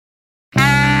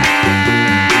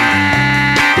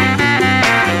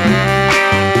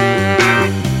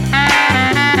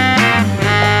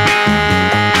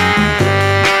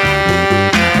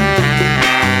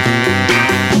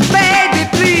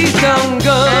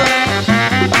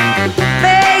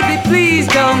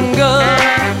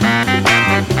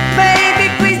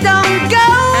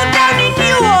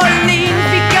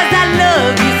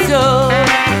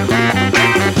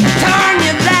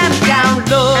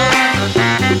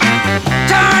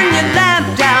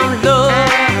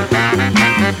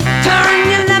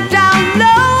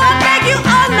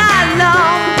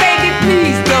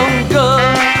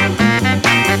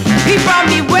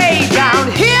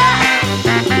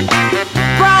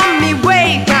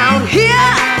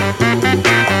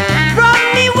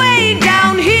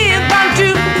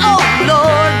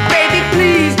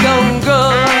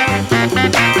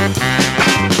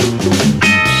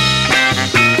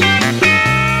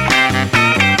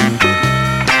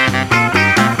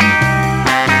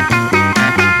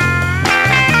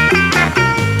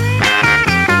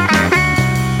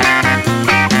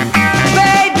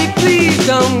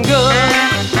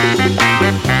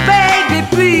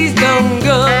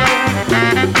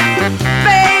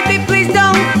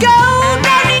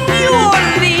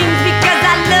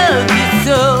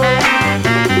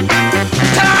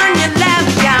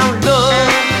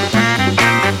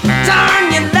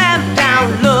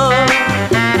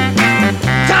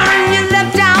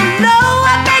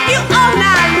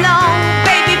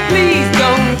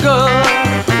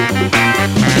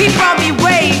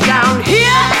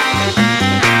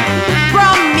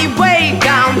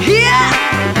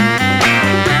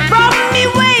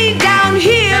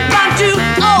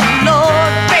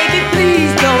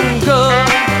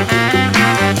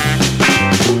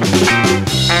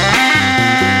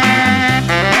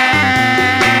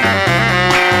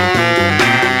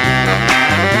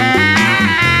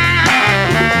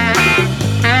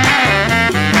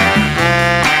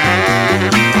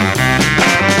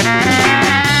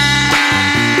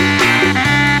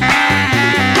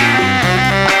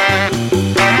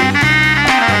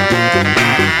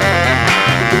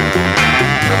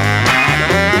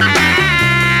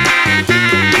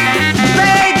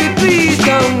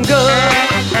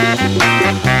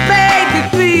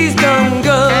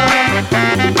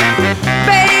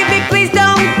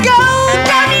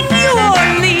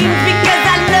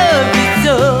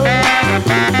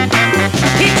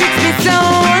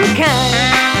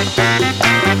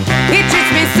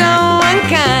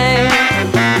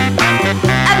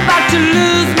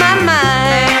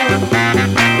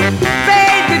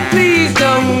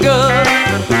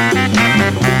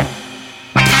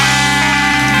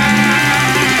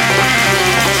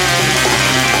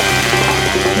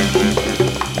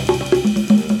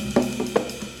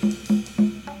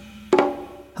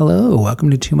Hello,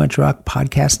 welcome to Too Much Rock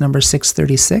podcast number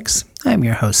 636. I'm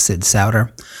your host, Sid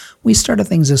Souter. We started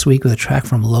things this week with a track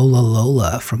from Lola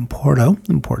Lola from Porto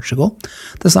in Portugal.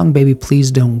 The song Baby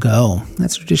Please Don't Go.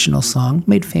 That's a traditional song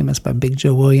made famous by Big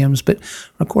Joe Williams, but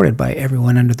recorded by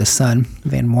everyone under the sun.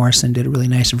 Van Morrison did a really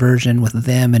nice version with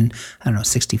them in,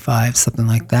 65, something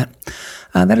like that.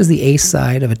 That is the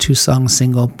A-side of a two-song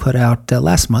single put out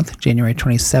last month, January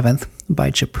 27th,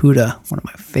 by Chapuda, one of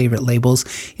my favorite labels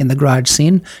in the garage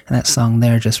scene, and that song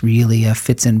there just really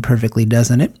fits in perfectly,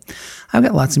 doesn't it? I've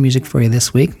got lots of music for you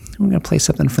this week. We're going to play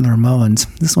something from the Ramones.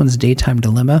 This one's Daytime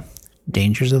Dilemma,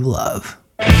 Dangers of Love.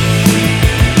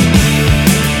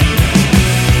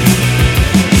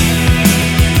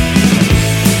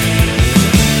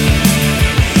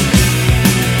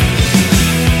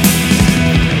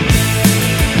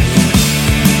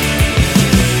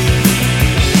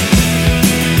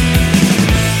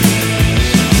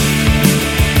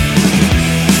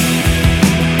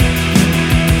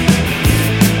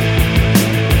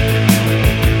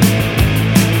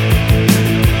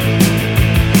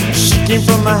 Came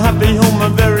from a happy home, a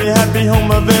very happy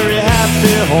home, a very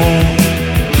happy home.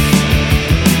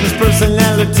 This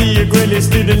personality, a great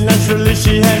student, naturally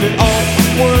she had it all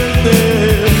worth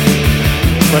it.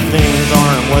 But things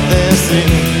aren't what they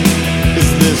seem. Is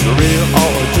this real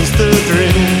or just a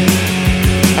dream?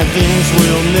 And things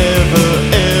will never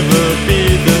ever be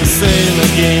the same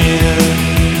again.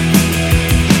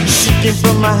 She came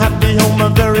from a happy home,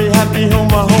 a very happy home,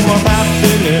 a home of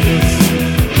happiness.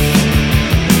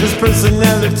 This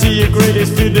personality, a great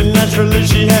student, naturally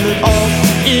she had it all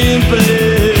in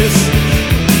place.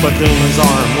 But things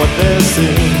aren't what they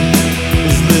seem.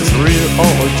 Is this real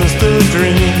or just a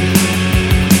dream?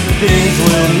 Things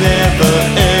will never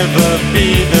ever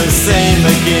be the same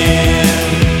again.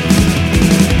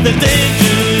 The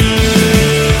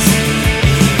dangers,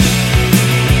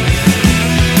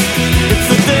 it's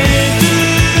the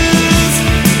dangers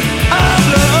of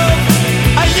love.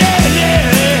 Yeah, yeah.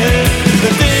 The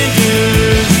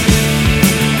dangers,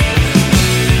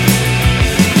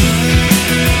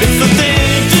 it's the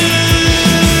dangers.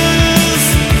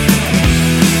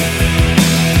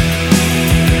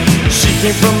 She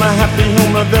came from a happy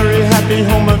home, a very happy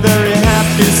home, a very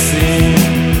happy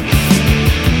scene.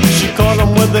 She caught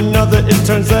him with another, it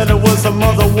turns out it was her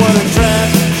mother, what a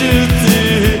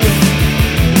tragedy.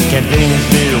 Can things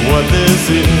be what they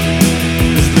seem?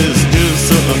 Is this just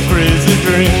some crazy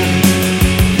dream?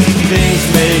 Things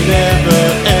may never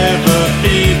ever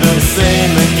be the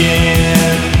same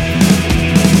again.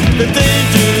 The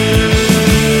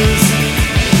dangers,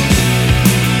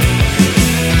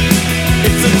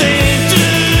 it's the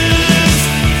dangers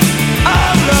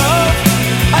of love.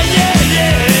 Yeah,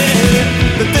 yeah.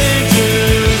 The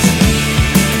dangers,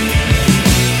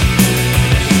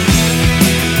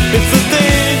 it's the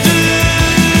dangers.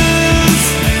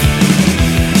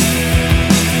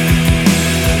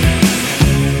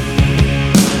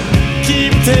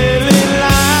 Keep telling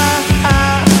lies,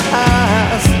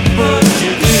 but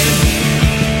you did.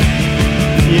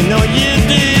 You know you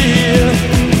did.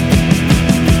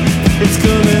 It's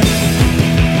coming.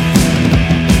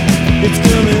 It's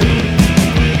coming.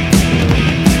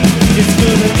 It's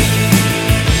coming.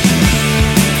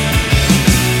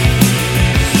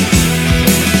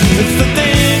 It's the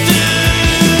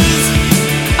dangers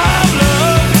of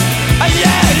love.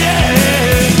 Yeah, yeah.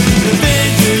 The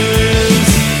dangers.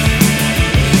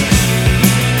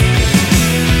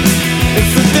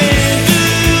 It's the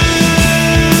dangers.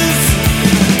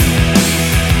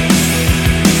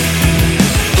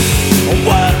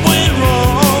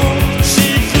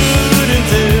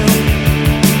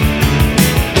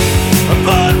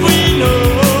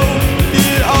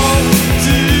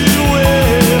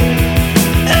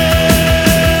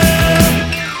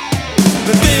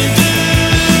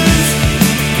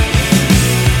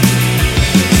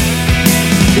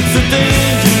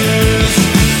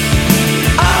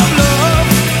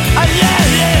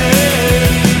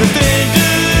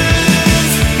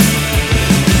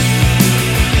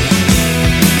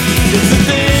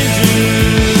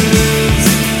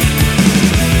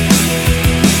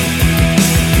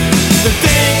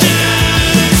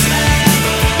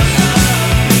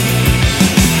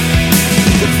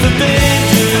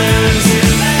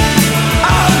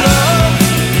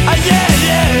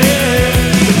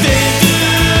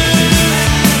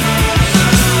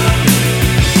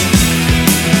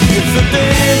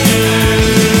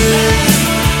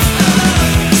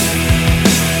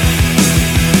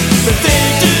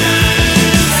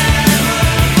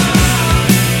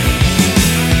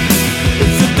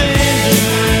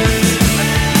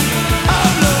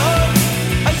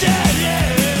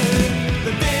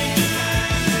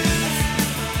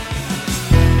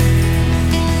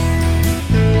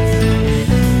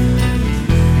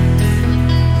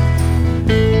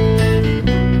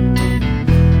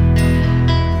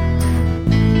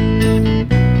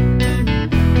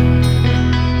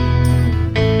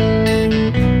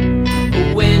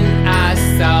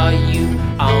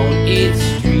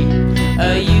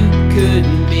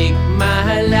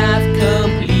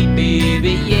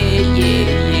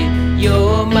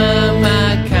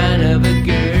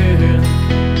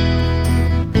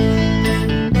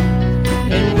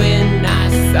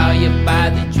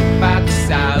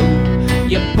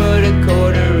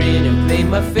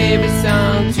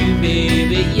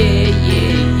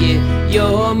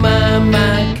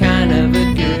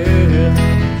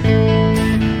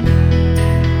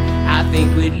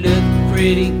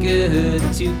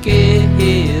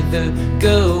 together,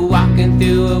 go walking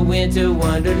through a winter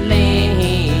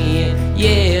wonderland.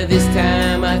 Yeah, this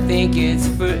time I think it's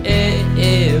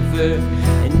forever,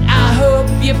 and I hope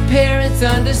your parents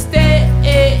understand.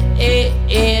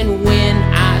 When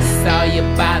I saw you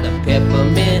by the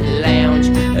Peppermint Lounge,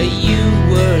 you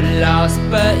were lost,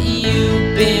 but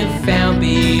you've been found,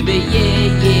 baby.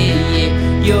 Yeah, yeah,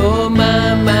 yeah, you're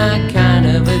my kind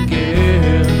of a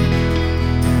girl.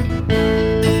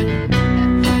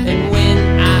 And when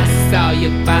I saw you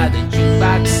by the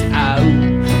jukebox, oh,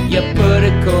 you put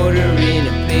a quarter in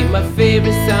and played my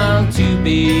favorite song too,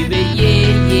 baby.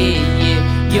 Yeah, yeah,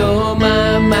 yeah, you're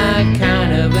my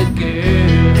kind of a girl.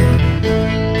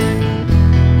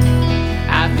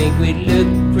 I think we look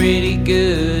pretty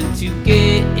good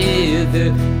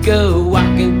together, go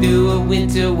walking through a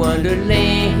winter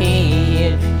wonderland.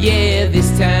 Yeah,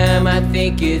 this time I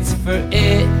think it's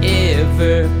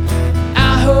forever.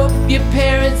 I hope your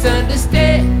parents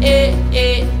understand.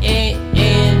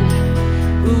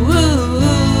 Ooh,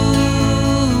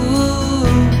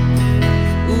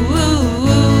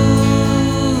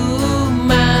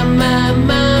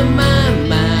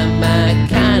 my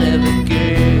kind of a girl.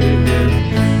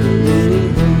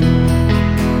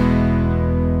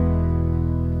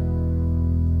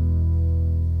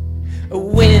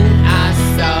 When I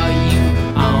saw you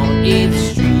on 8th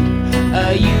Street,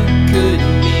 you could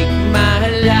make my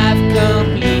life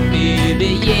complete,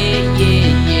 baby. Yeah,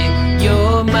 yeah, yeah,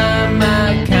 you're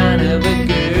my kind of a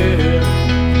girl.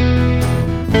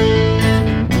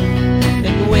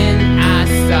 And when I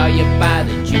saw you by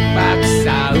the jukebox,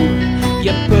 oh,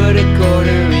 you put a quarter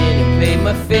in and played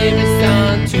my favorite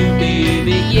song too,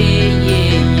 baby. Yeah,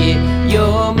 yeah, yeah,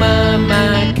 you're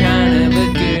my kind of a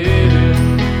girl.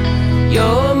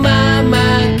 You're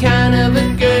my kind of a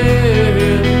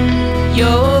girl.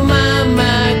 You're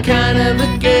my kind of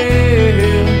a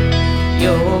girl.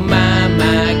 You're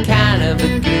my kind of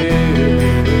a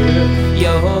girl.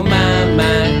 You're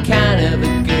my kind of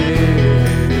a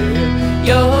girl.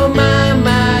 You're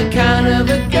my kind of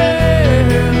a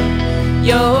girl.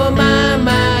 You're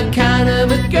my kind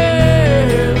of a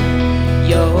girl.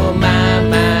 You're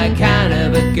my kind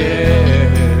of a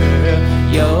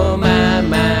girl. You're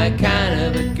my kind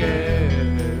of a girl.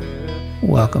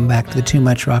 Welcome back to the Too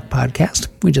Much Rock podcast.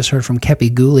 We just heard from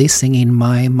Kepi Ghoulie singing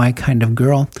My Kind of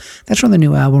Girl. That's from the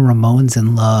new album Ramones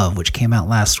in Love, which came out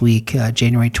last week,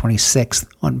 January 26th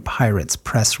on Pirates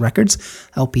Press Records,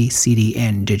 LP, CD,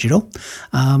 and digital.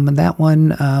 And that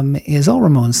one is all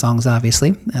Ramones songs,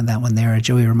 obviously. And that one there, a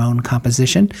Joey Ramone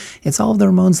composition. It's all of the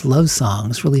Ramones love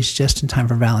songs, released just in time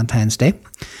for Valentine's Day.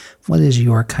 What is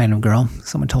your kind of girl?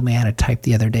 Someone told me I had to type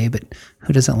the other day, but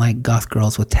who doesn't like goth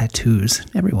girls with tattoos?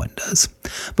 Everyone does.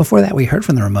 Before that, we heard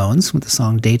from the Ramones with the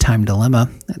song Daytime Dilemma.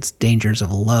 That's Dangers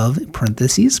of Love,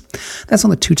 parentheses. That's on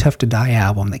the Too Tough to Die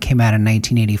album that came out in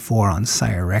 1984 on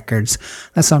Sire Records.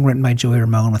 That song written by Joey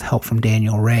Ramone with help from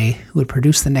Daniel Ray, who would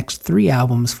produce the next 3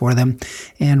 albums for them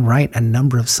and write a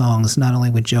number of songs, not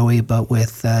only with Joey, but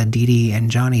with Dee Dee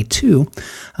and Johnny too,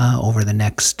 over the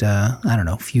next,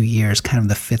 few years, kind of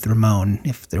the 5th Ramone,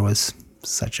 if there was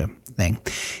such a thing.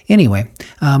 Anyway,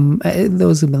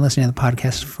 those who've been listening to the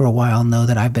podcast for a while know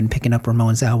that I've been picking up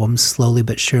Ramones albums slowly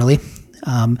but surely.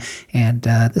 And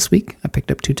this week I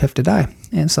picked up Too Tough to Die.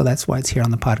 And so that's why it's here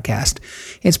on the podcast.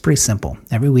 It's pretty simple.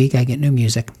 Every week I get new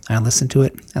music, I listen to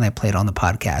it, and I play it on the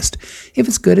podcast. If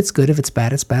it's good, it's good. If it's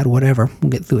bad, it's bad. Whatever. We'll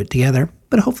get through it together.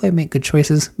 But hopefully I make good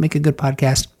choices, make a good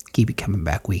podcast, keep it coming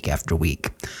back week after week.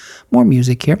 More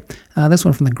music here. This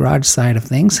one from the garage side of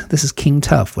things. This is King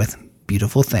Tuff with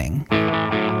Beautiful Thing.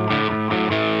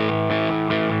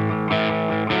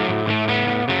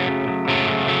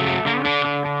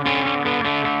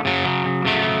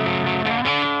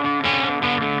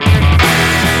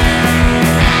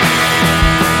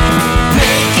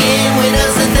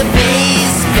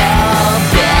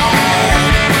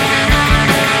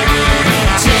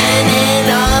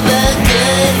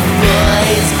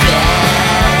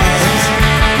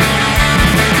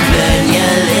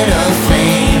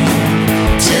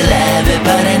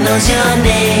 Your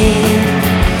name.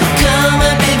 Come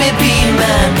on, baby, be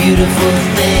my beautiful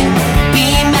thing.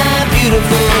 Be my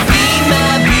beautiful, be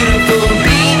my beautiful,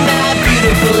 be my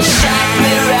beautiful. Shock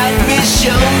me, rock me,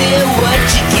 show me what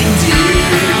you can do.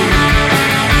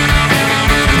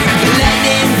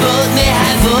 Lightning bolt me,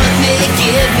 high volt me,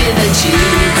 give me the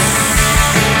juice.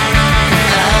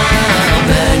 Oh,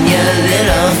 burn your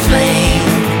little flame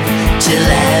till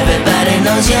everybody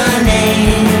knows your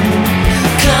name.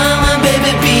 Come on,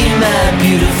 baby, be my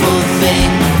beautiful thing.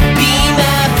 Be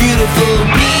my beautiful,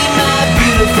 be my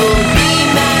beautiful, be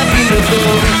my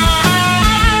beautiful.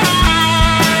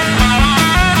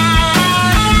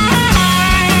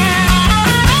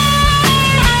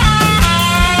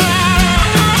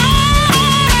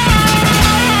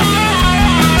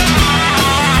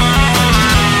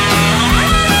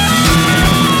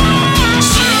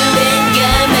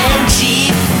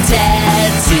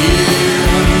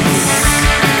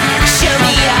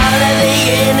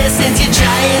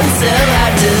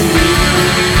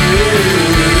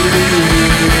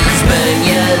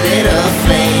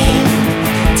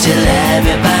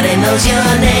 calls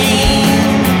your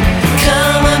name.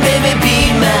 Come on, baby, be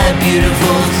my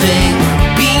beautiful thing.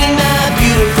 Be my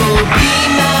beautiful, be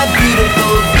my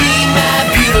beautiful, be my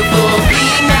beautiful, be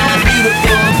my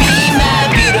beautiful, be my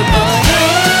beautiful.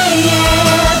 Hey,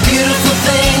 yeah, beautiful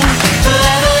thing.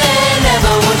 Forever and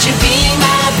ever, won't you be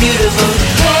my beautiful?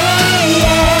 Hey,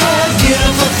 yeah,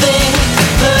 beautiful thing.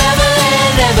 Forever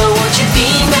and ever, won't you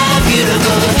be my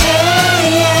beautiful?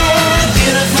 Hey, yeah,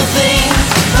 beautiful thing.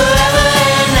 Forever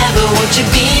and ever, won't you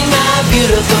be my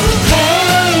beautiful?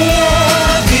 Hey,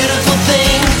 yeah, beautiful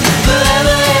thing.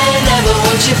 Forever and ever,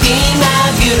 won't you be my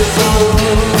beautiful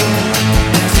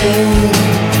thing?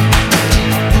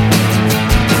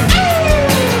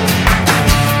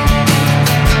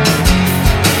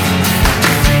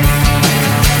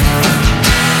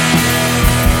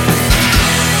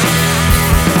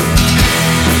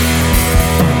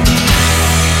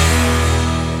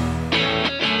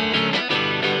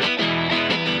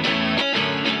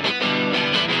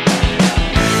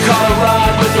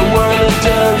 Ride with the whirl of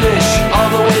dervish. On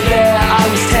the way there I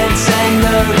was tense and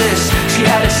nervous. She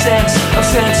had a sense of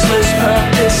senseless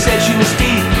purpose. Said she was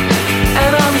deep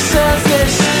and on the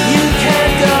surface. You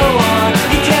can't go on,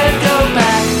 you can't go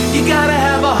back. You gotta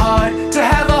have a heart to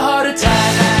have a heart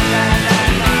attack.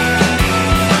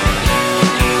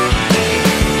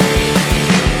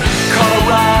 Caught a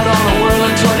ride on a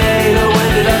whirling tornado.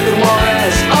 Ended up in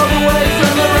Juarez, all the way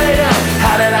from Laredo.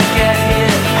 How did I get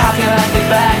here? How can I get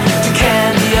back?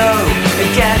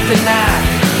 Get the knife.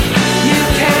 You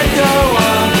can't go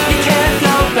on, you can't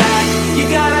go back. You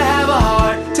gotta have a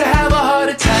heart to have a heart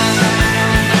attack.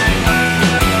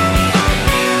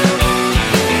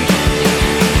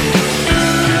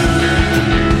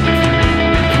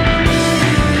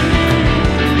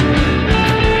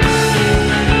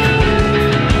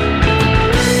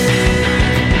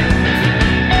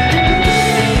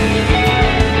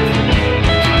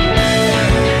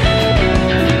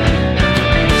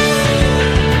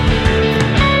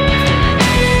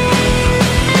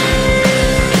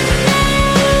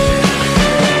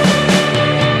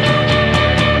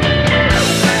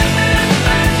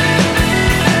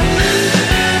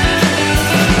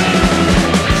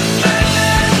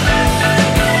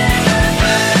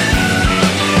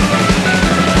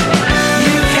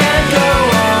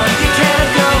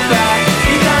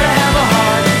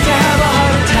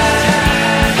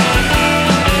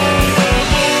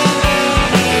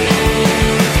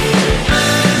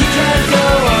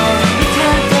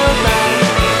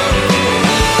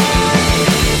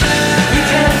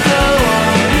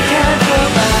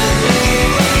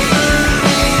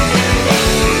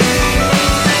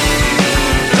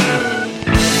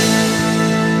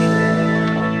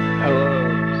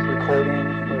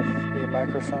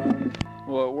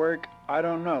 Will it work? I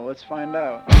don't know. Let's find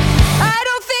out. I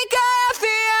don't think I have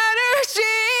the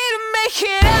energy to make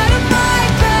it out of my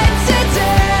bed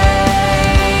today.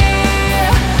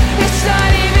 It's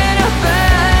not even a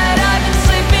bed. I've been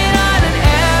sleeping on an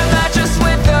air mattress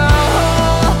with a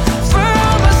hole for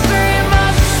almost 3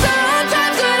 months.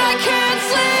 Sometimes when I can't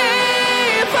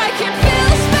sleep, I can feel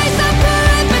the space I put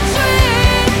in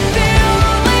between the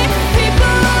only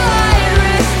people I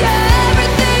risk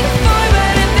everything for.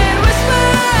 But if they whisper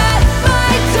at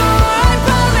my door, I'd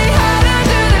probably hide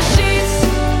under the sheets.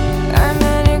 I'm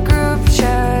in a group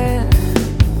chat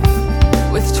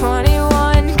with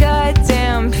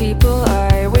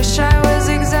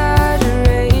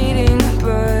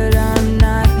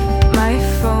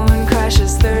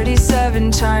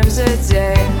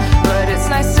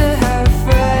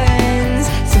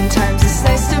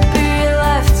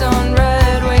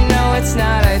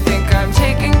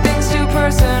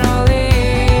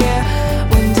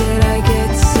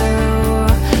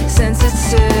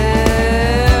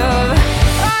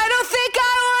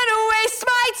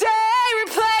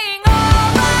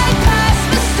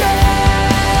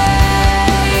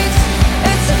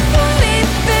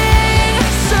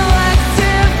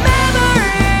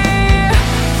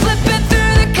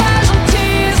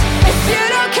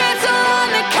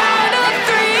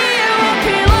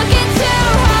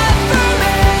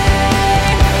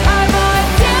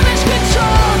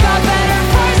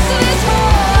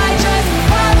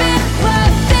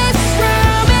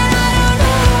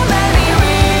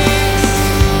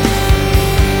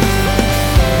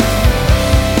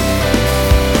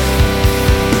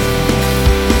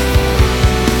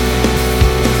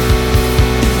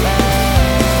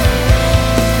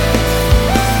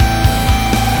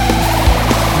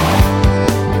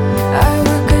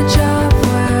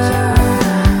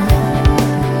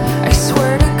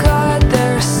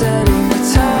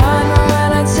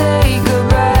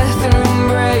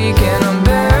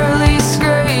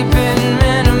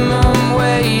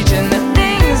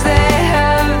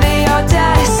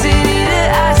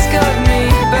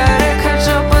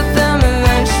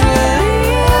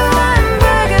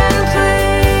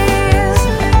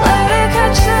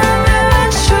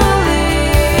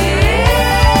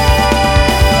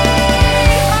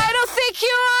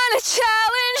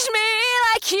change me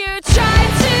like you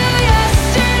tried to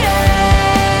yesterday.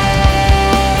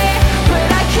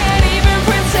 But I can't even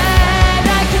pretend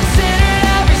I considered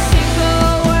every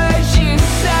single word you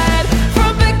said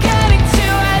from beginning to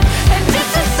end. And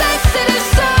it's a sensitive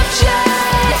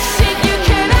subject, and you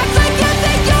can act like you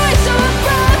think you're so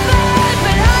above it.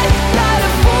 But I've got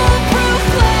a foolproof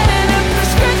plan and a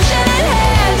prescription in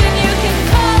hand, and you can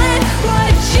call it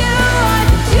what you want.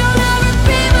 You'll never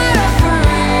be my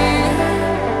referee.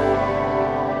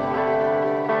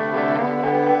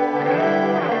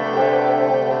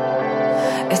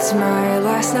 It's my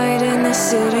last night in the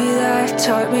city that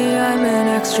taught me I'm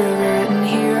an extrovert, and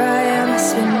here I am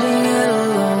spending it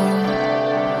alone,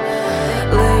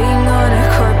 laying on a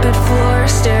carpet floor,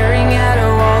 staring at a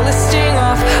wall, listing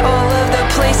off all of the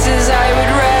places I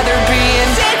would rather be.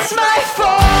 And it's my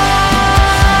fault,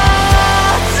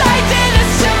 I did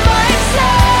this to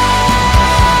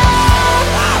myself.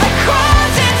 I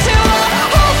crawled into a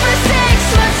hole for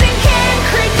 6 months and came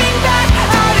creeping back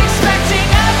out, expecting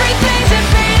everything to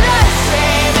be the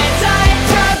same. And I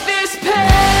brought this pain,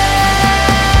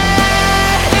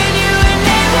 and you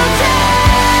enabled it.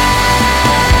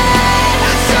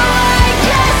 So I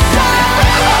guess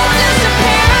I'll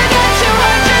disappear again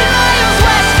 200 miles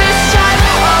west this time.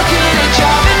 I'll get a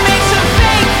job and make some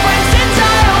fake friends, and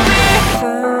I'll be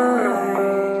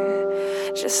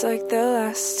fine, just like the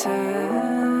last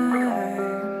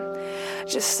time,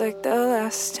 just like the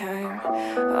last time.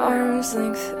 Arms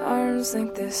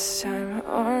length this time,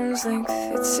 arms length,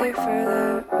 it's safer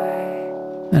that way.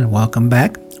 And welcome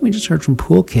back. We just heard from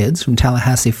Pool Kids from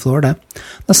Tallahassee, Florida.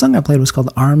 The song I played was called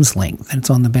Arm's Length, and it's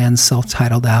on the band's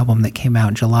self-titled album that came out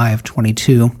in July of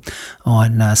 22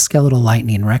 on Skeletal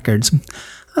Lightning Records.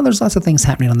 There's lots of things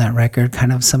happening on that record,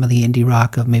 kind of some of the indie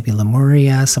rock of maybe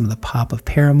Lemuria, some of the pop of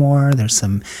Paramore. There's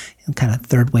some kind of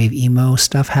third wave emo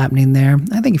stuff happening there.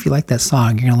 I think if you like that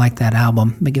song, you're going to like that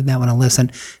album. But give that one a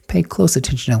listen. Pay close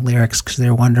attention to the lyrics because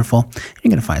they're wonderful. You're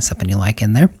going to find something you like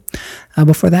in there.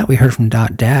 Before that, we heard from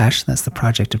Dot Dash. That's the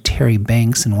project of Terry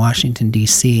Banks in Washington,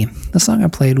 D.C. The song I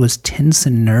played was Tense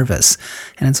and Nervous,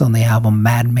 and it's on the album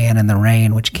Madman in the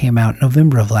Rain, which came out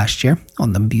November of last year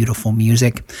on the Beautiful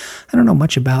Music. I don't know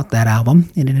much about that album.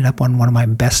 It ended up on one of my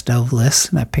best of lists,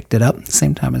 and I picked it up at the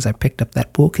same time as I picked up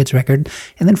that Pool Kids record,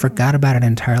 and then forgot about it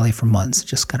entirely for months.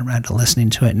 Just got around to listening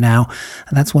to it now,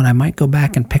 and that's when I might go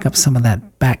back and pick up some of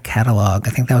that back catalog.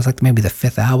 I think that was like maybe the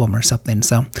 5th album or something,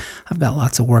 so I've got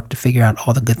lots of work to figure out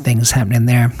all the good things happening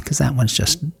there, because that one's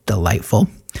just delightful.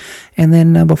 And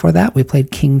then before that, we played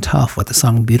King Tuff with the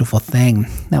song Beautiful Thing.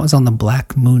 That was on the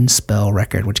Black Moon Spell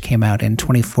record, which came out in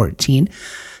 2014. I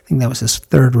think that was his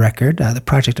 3rd record, the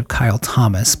project of Kyle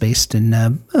Thomas, based in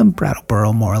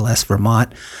Brattleboro, more or less,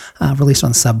 Vermont, released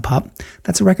on Sub Pop.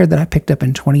 That's a record that I picked up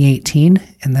in 2018,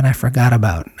 and then I forgot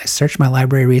about. I searched my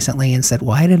library recently and said,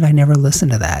 why did I never listen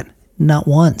to that? Not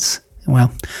once.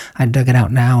 Well, I dug it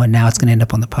out now, and now it's going to end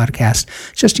up on the podcast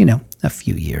just, a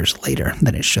few years later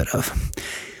than it should have.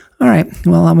 All right,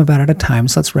 well, I'm about out of time,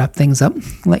 so let's wrap things up.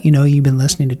 Let you know you've been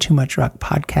listening to Too Much Rock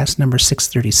podcast number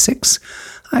 636.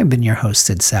 I've been your host,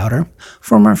 Sid Souter.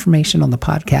 For more information on the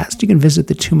podcast, you can visit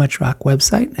the Too Much Rock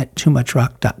website at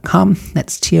toomuchrock.com.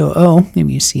 That's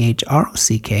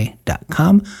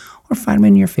TOOMUCHROCK.com. Or find me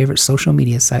on your favorite social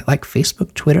media site like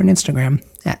Facebook, Twitter, and Instagram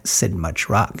at Sid Much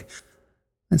Rock.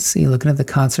 Let's see, looking at the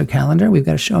concert calendar, we've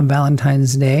got a show on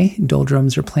Valentine's Day.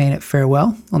 Doldrums are playing at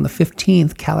Farewell. On the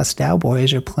 15th, Callous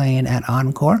Cowboys are playing at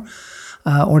Encore.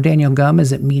 Or Daniel Gum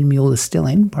is at Mean Mule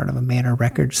Distilling, part of a Manor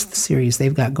Records series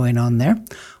they've got going on there.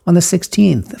 On the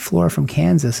 16th, Flora from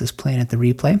Kansas is playing at the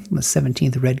Replay. On the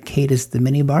 17th, Red Kate is at the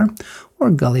Mini Bar, or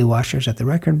Gully Washers at the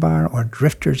Record Bar, or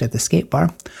Drifters at the Skate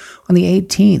Bar. On the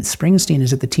 18th, Springsteen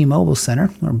is at the T-Mobile Center,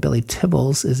 or Billy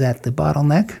Tibbles is at the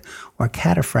Bottleneck, or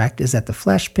Cataphract is at the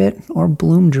Flesh Pit, or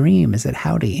Bloom Dream is at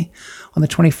Howdy. On the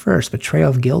 21st, Betrayal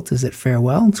of Guilt is at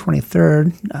Farewell.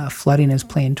 23rd, Flooding is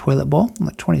playing Toilet Bowl. On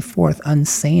the 24th,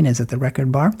 Unsane is at the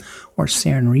Record Bar, or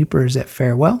Saren Reaper is at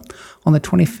Farewell. On the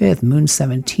 25th, Moon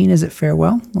 17 is at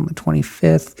Farewell. On the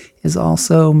 25th is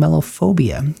also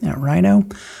Mellophobia at Rhino.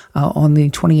 On the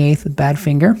 28th,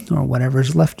 Badfinger, or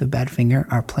whatever's left of Badfinger,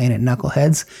 are playing at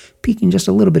Knuckleheads. Peeking just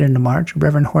a little bit into March,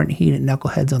 Reverend Horton Heat at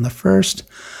Knuckleheads on the 1st.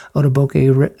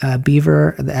 Otoboke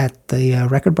Beaver at the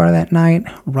Record Bar that night.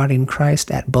 Rotting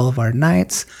Christ at Boulevard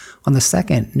Nights. On the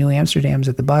 2nd, New Amsterdam's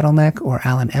at the Bottleneck, or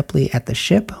Alan Epley at the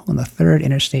Ship. On the 3rd,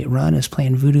 Interstate Run is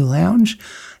playing Voodoo Lounge.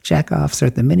 Jackoffs are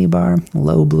at the Mini Bar.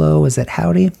 Low Blow is at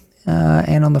Howdy.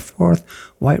 And on the 4th,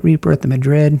 White Reaper at the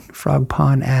Madrid. Frog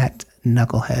Pond at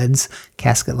Knuckleheads.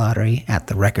 Casket Lottery at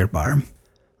the Record Bar.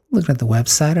 Looking at the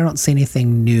website, I don't see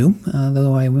anything new,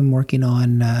 though I've been working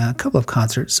on a couple of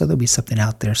concerts, so there'll be something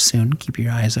out there soon. Keep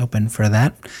your eyes open for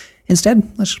that.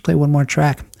 Instead, let's just play one more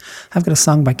track. I've got a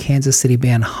song by Kansas City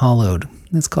band Hollowed.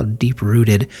 It's called Deep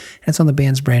Rooted, and it's on the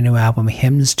band's brand new album,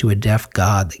 Hymns to a Deaf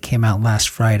God, that came out last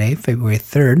Friday, February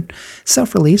 3rd.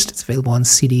 Self-released, it's available on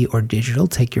CD or digital,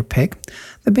 take your pick.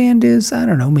 The band is, I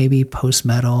don't know, maybe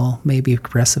post-metal, maybe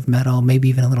progressive metal, maybe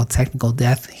even a little technical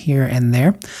death here and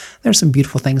there. There's some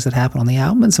beautiful things that happen on the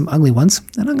album and some ugly ones,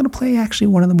 and I'm going to play actually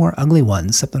one of the more ugly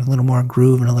ones, something a little more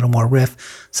groove and a little more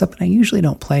riff, something I usually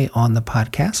don't play on the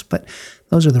podcast, but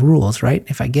those are the rules, right?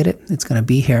 If I get it, it's going to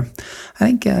be here.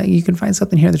 I think you can find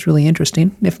something here that's really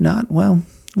interesting. If not, well,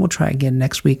 we'll try again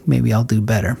next week. Maybe I'll do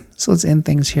better. So let's end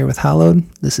things here with Hollowed.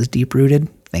 This is Deep Rooted.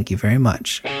 Thank you very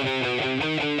much.